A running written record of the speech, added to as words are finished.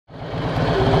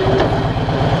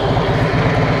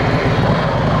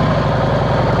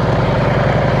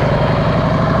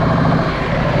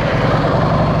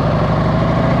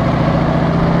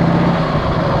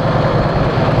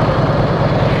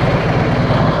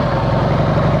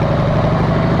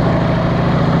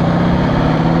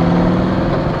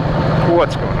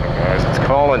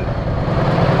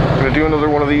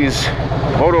these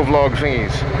motovlog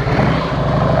thingies.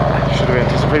 Should have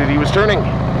anticipated he was turning.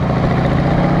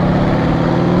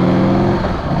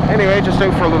 Anyway, just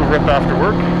out for a little rip after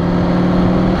work.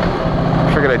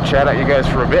 Figured I'd chat at you guys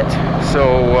for a bit. So,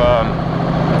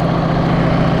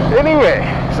 anyway,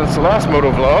 since the last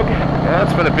motovlog,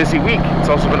 it's been a busy week. It's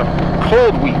also been a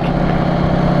cold week,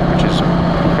 which is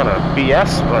kind of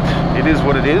BS, but it is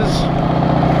what it is.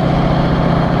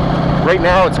 Right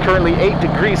now, it's currently 8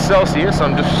 degrees Celsius.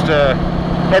 I'm just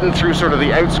heading through sort of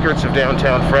the outskirts of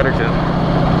downtown Fredericton.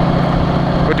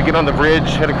 About to get on the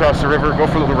bridge, head across the river, go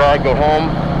for a little ride, go home.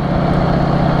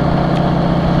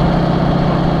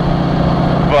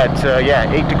 But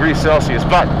yeah, 8 degrees Celsius,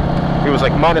 but it was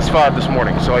like -5 this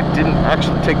morning, so I didn't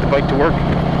actually take the bike to work.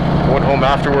 I went home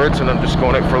afterwards, and I'm just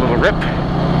going out for a little rip.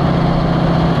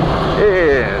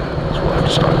 And we'll have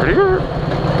to stop right here.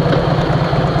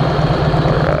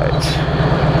 Alright.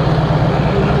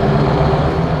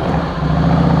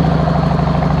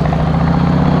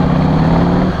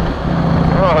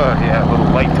 Oh yeah, a little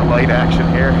light to light action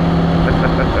here.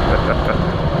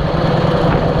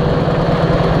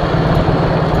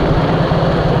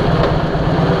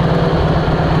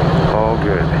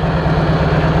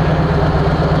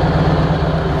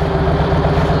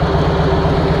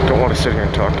 Sit here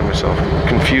and talk to myself,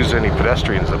 confuse any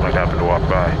pedestrians that might happen to walk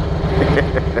by.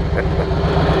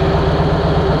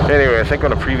 Anyway, I think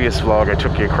on a previous vlog I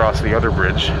took you across the other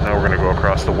bridge. Now we're going to go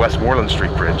across the Westmoreland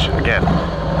Street Bridge. Again,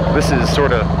 this is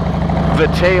sort of the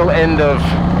tail end of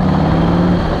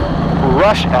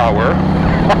rush hour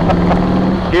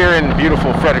here in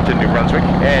beautiful Fredericton, New Brunswick,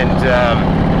 and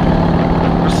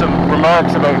there's some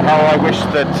remarks about how I wish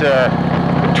that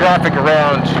traffic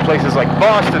around places like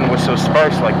Boston was so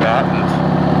sparse like that, and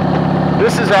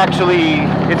this is actually,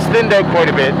 it's thinned out quite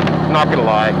a bit, not gonna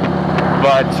lie,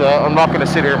 but I'm not gonna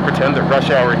sit here and pretend that rush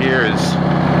hour here is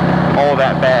all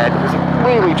that bad, because it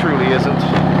really truly isn't.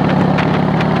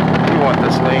 You want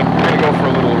this lane. We're gonna go for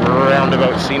a little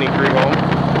roundabout scenic route home.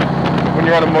 When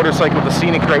you're on a motorcycle, the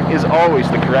scenic route is always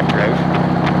the correct route,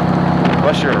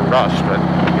 unless you're in a rush, but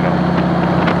you know,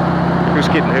 who's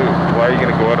kidding who? Why are you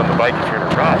going to go out on the bike if you're in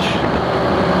a rush?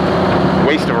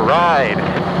 Waste of a ride.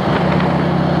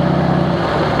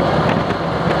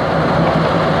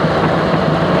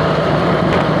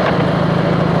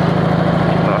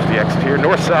 Getting off the exit here,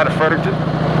 north side of Fredericton.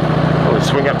 We'll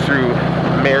swing up through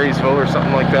Marysville or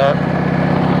something like that.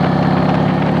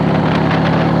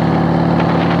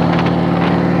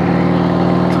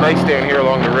 It's nice down here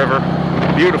along the river.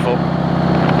 Beautiful.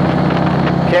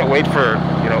 Can't wait for,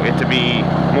 you know, it to be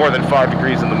more than 5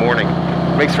 degrees in the morning.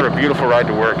 Makes for a beautiful ride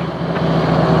to work.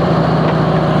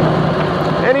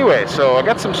 Anyway, so I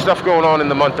got some stuff going on in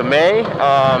the month of May.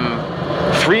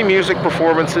 3 music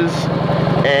performances,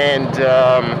 and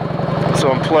so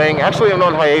I'm playing. Actually, I'm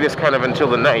on hiatus kind of until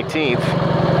the 19th,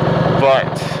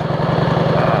 but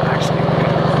actually,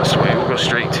 we'll go this way. We'll go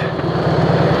straight,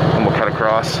 and we'll cut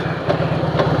across.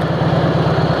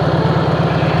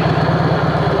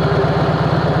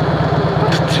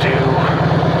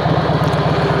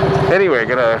 Anyway, I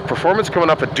got a performance coming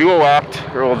up, a duo act,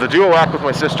 or the duo act with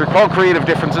my sister, called Creative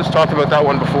Differences. Talked about that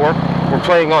one before. We're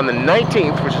playing on the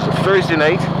 19th, which is a Thursday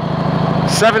night,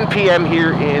 7 p.m.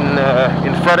 here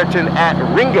in Fredericton at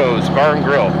Ringo's Bar and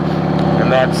Grill.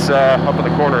 And that's up in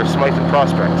the corner of Smythe and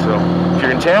Prospect. So if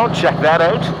you're in town, check that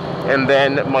out. And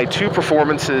then my 2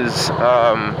 performances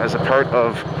as a part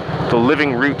of the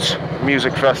Living Roots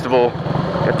Music Festival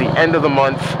at the end of the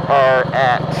month are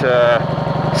at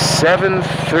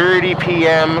 7:30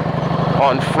 p.m.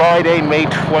 on Friday, May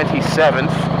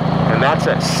 27th, and that's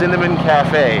at Cinnamon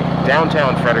Cafe,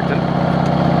 downtown Fredericton.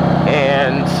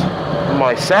 And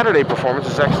my Saturday performance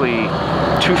is actually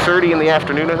 2:30 in the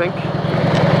afternoon, I think,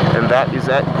 and that is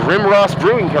at Grimross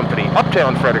Brewing Company,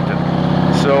 uptown Fredericton.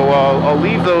 So I'll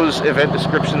leave those event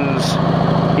descriptions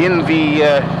in the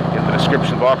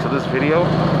description box of this video,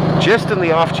 just in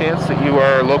the off chance that you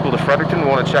are local to Fredericton and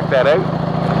want to check that out.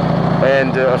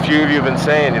 And a few of you have been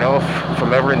saying, you know, if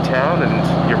I'm ever in town and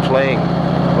you're playing,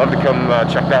 I'd love to come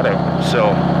check that out.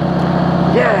 So,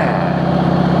 yeah.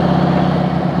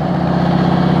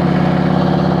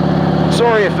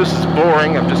 Sorry if this is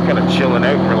boring. I'm just kind of chilling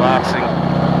out and relaxing.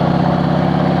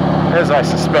 As I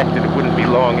suspected, it wouldn't be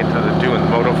long into doing the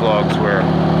motovlogs where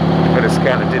I just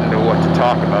kind of didn't know what to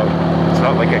talk about. It's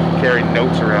not like I can carry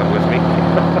notes around with me.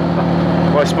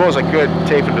 Well, I suppose I could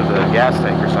tape it to the gas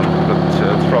tank or something, but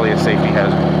it's probably a safety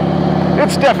hazard.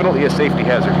 It's definitely a safety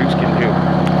hazard, who's kidding who.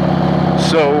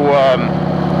 So,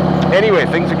 anyway,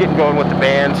 things are getting going with the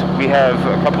band. We have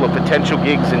a couple of potential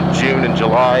gigs in June and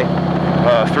July,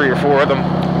 3 or 4 of them.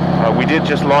 We did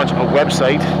just launch a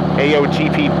website,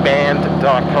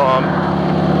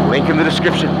 aotpband.com, link in the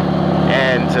description,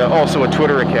 and also a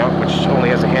Twitter account, which only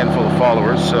has a handful of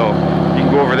followers, so you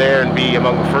can go over there and be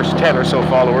among the first 10 or so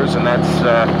followers, and that's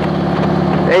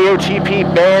AOTP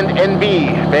Band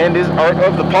NB. Band is art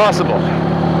of the possible.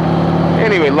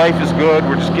 Anyway, life is good.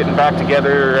 We're just getting back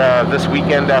together this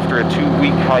weekend after a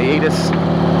 2-week hiatus.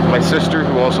 My sister,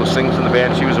 who also sings in the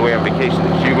band, she was away on vacation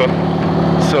in Cuba.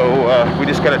 So we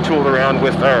just kind of tooled around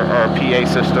with our PA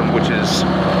system, which is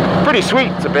pretty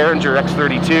sweet. It's a Behringer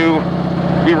X32.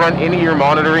 We run in-ear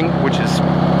monitoring, which is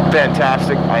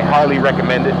fantastic. I highly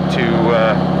recommend it to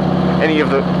any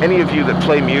of you that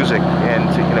play music. And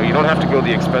you don't have to go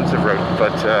the expensive route,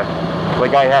 but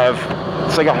like I have,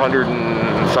 it's like $100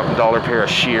 and something pair of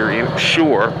Shure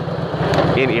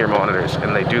in-ear monitors,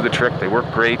 and they do the trick. They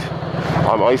work great.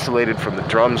 I'm isolated from the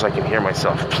drums. I can hear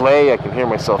myself play. I can hear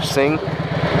myself sing.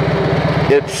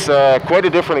 It's quite a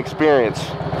different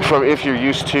experience from if you're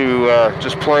used to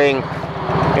just playing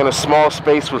in a small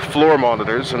space with floor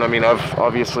monitors. And I mean, I've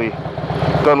obviously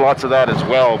done lots of that as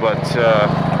well, but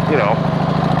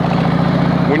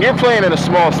when you're playing in a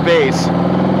small space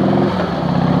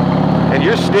and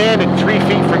you're standing 3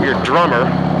 feet from your drummer,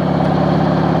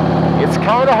 it's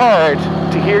kind of hard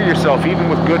to hear yourself, even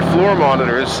with good floor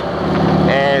monitors.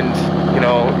 And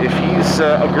if he's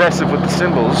aggressive with the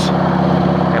cymbals,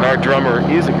 and our drummer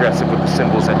is aggressive with the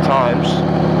cymbals at times,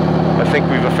 I think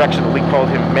we've affectionately called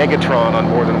him Megatron on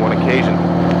more than one occasion.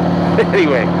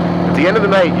 Anyway, at the end of the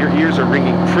night, your ears are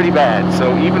ringing pretty bad.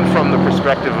 So even from the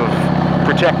perspective of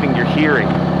protecting your hearing,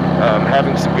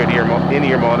 having some good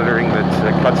in-ear monitoring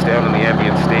that cuts down on the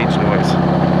ambient stage noise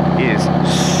is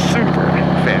super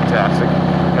fantastic.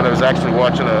 And I was actually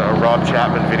watching a Rob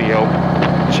Chapman video.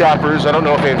 Chappers, I don't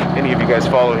know if any of you guys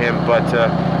follow him, but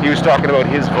he was talking about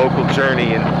his vocal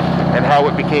journey and how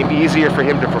it became easier for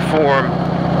him to perform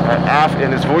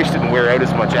and his voice didn't wear out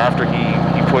as much after he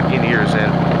put in-ears in.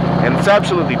 And it's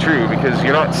absolutely true, because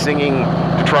you're not singing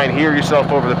to try and hear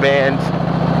yourself over the band,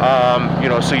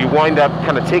 so you wind up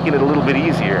kind of taking it a little bit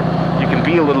easier. You can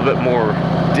be a little bit more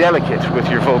delicate with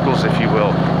your vocals, if you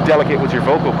will, delicate with your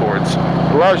vocal cords.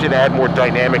 It allows you to add more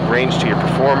dynamic range to your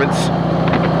performance.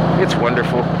 It's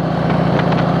wonderful.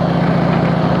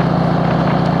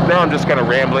 Now I'm just kind of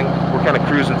rambling. We're kind of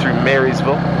cruising through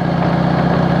Marysville,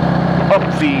 up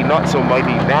the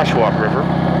not-so-mighty Nashwauk River,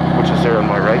 which is there on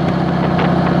my right.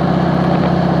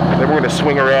 Then we're going to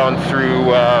swing around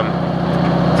through,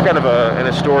 it's kind of an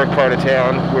historic part of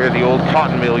town where the old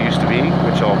cotton mill used to be,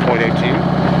 which I'll point out to you.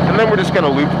 And then we're just kind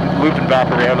of looping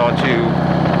back around onto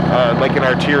like an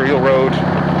arterial road.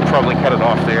 Probably cut it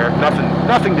off there.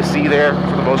 Nothing to see there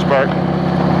for the most part.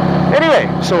 Anyway,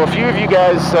 so a few of you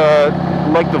guys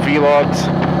like the vlogs,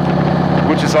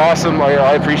 which is awesome.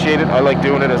 I appreciate it. I like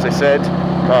doing it, as I said.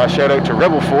 Shout out to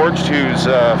Rebel Forged, who's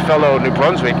a fellow New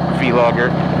Brunswick vlogger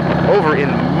over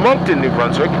in Moncton, New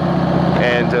Brunswick,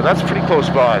 and that's pretty close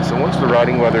by. So once the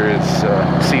riding weather is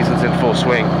season's in full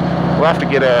swing, we'll have to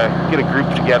get a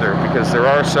group together, because there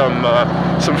are some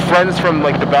friends from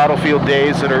like the battlefield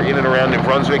days that are in and around New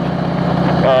Brunswick.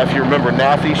 If you remember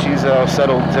Nathy, she's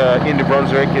settled in New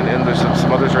Brunswick, and there's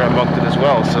some others around Moncton as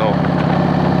well. So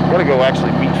I'm gonna go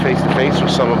actually meet face to face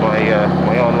with some of my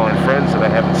online friends that I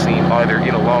haven't seen either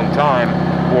in a long time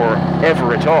or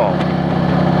ever at all.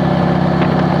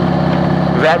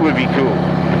 That would be cool.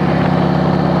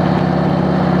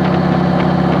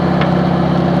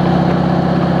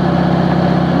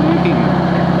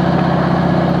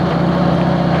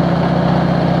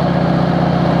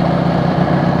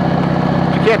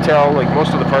 Can't tell, like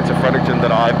most of the parts of Fredericton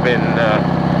that I've been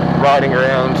riding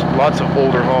around, lots of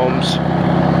older homes,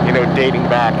 dating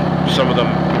back, some of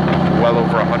them well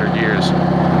over 100 years.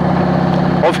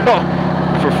 Although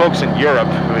for folks in Europe,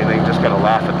 I mean, they just gotta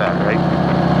laugh at that, right?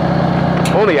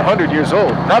 Only 100 years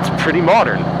old, that's pretty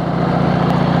modern.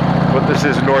 But this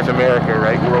is North America,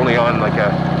 right? We're only on like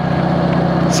a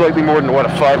slightly more than, what, a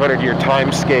 500-year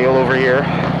time scale over here.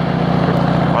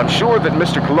 I'm sure that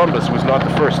Mr. Columbus was not the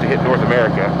first to hit North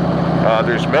America.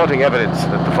 There's mounting evidence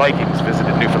that the Vikings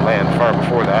visited Newfoundland far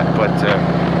before that, but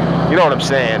you know what I'm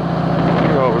saying.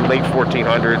 Late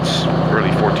 1400s,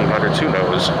 early 1400s, who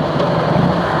knows.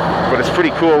 But it's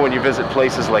pretty cool when you visit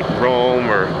places like Rome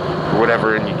or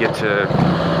whatever, and you get to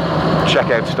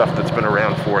check out stuff that's been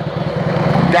around for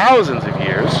thousands of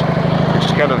years, which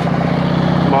is kind of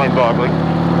mind-boggling.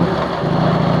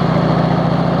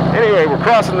 Anyway, we're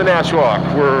crossing the Nashwauk.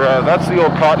 That's the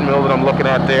old cotton mill that I'm looking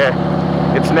at there.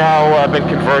 It's now been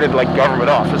converted like government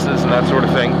offices and that sort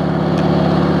of thing.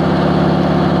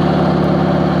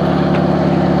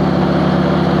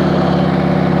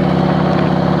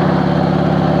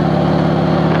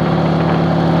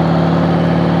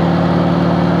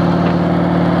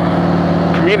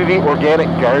 Community Organic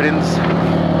Gardens.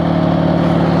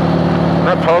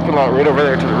 That parking lot right over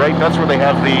there to the right, that's where they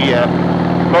have the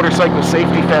Motorcycle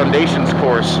Safety Foundations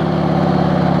course.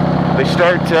 They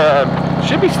start,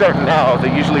 should be starting now.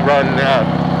 They usually run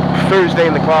Thursday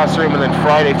in the classroom and then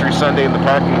Friday through Sunday in the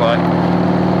parking lot.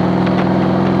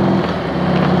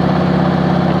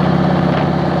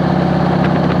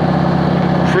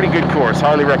 Pretty good course,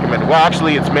 highly recommended. Well,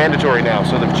 actually, it's mandatory now,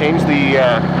 so they've changed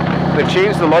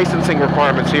the licensing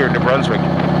requirements here in New Brunswick.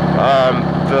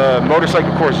 The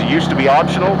motorcycle course used to be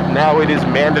optional, now it is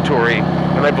mandatory,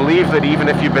 and I believe that even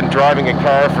if you've been driving a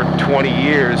car for 20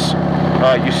 years,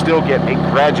 you still get a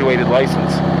graduated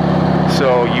license.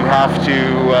 So you have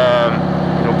to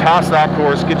pass that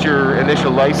course, get your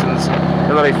initial license,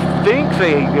 and then I think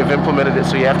they have implemented it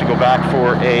so you have to go back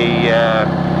for I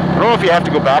don't know if you have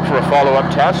to go back for a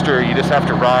follow-up test, or you just have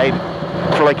to ride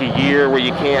for like a year, where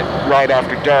you can't ride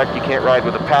after dark, you can't ride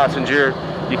with a passenger,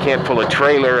 you can't pull a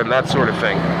trailer and that sort of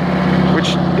thing,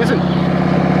 which isn't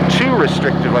too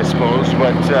restrictive, I suppose.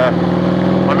 But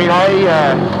I mean,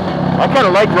 I kind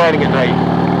of like riding at night.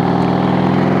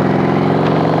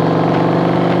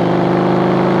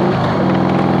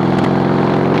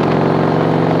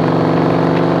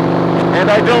 And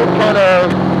I don't kind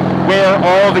of wear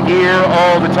all the gear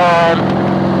all the time.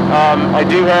 I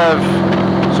do have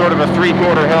sort of a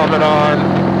 3/4 helmet on,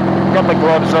 got my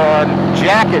gloves on,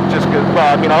 jacket just because,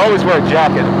 well, I mean, I always wear a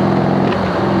jacket.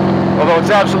 Although it's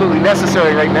absolutely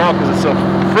necessary right now because it's so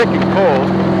freaking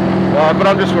cold. But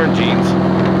I'm just wearing jeans.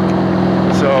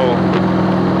 So,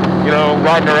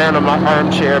 riding around in my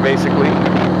armchair, basically.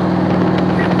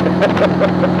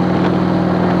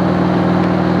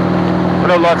 I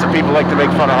know lots of people like to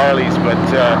make fun of Harleys, but,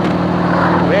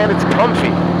 man, it's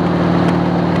comfy.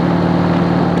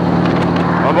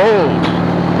 I'm old.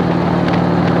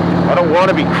 I don't want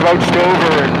to be crouched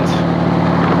over and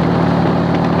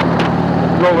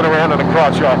rolling around on a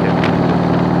crotch rocket.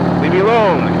 Leave me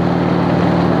alone.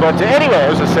 But anyway, I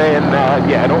was just saying,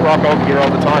 yeah, I don't rock all the gear all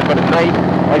the time, but at night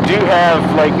I do have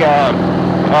like a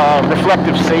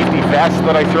reflective safety vest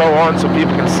that I throw on so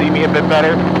people can see me a bit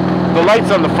better. The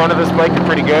lights on the front of this bike are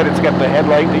pretty good. It's got the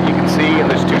headlight that you can see,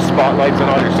 and there's 2 spotlights on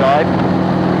either side.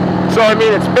 So I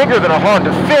mean, it's bigger than a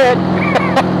Honda Fit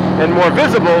and more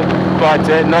visible, but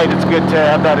at night it's good to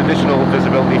have that additional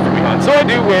visibility from behind. So I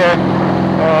do wear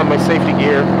my safety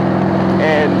gear,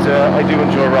 and I do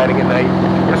enjoy riding at night.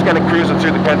 We're just kind of cruising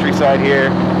through the countryside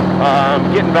here,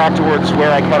 getting back towards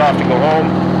where I cut off to go home.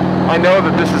 I know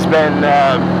that this has been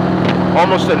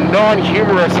almost a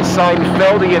non-humorous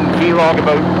Seinfeldian vlog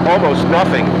about almost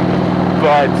nothing,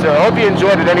 but I hope you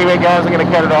enjoyed it anyway, guys. I'm going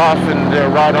to cut it off and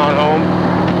ride on home,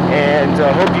 and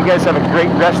hope you guys have a great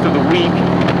rest of the week.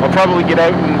 I'll probably get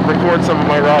out and record some of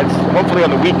my rides. Hopefully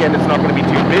on the weekend it's not going to be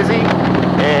too busy,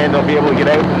 and I'll be able to get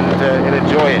out and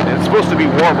enjoy it. And it's supposed to be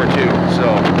warmer too, so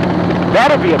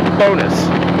that'll be a bonus.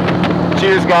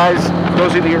 Cheers, guys. For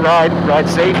those of you that ride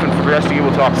safe, and for the rest of you,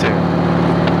 we'll talk soon.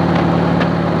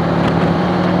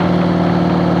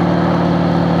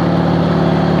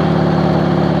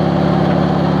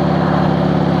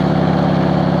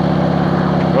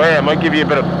 Oh yeah, I might give you a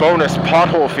bit of bonus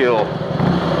pothole feel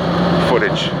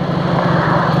footage.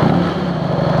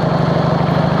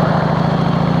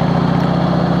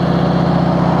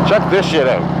 Check this shit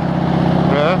out.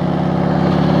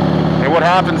 And what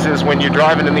happens is when you're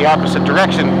driving in the opposite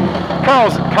direction,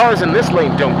 cars in this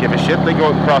lane don't give a shit. They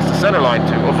go across the center line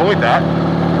to avoid that.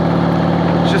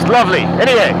 It's just lovely.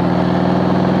 Anyway,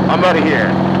 I'm out of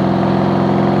here.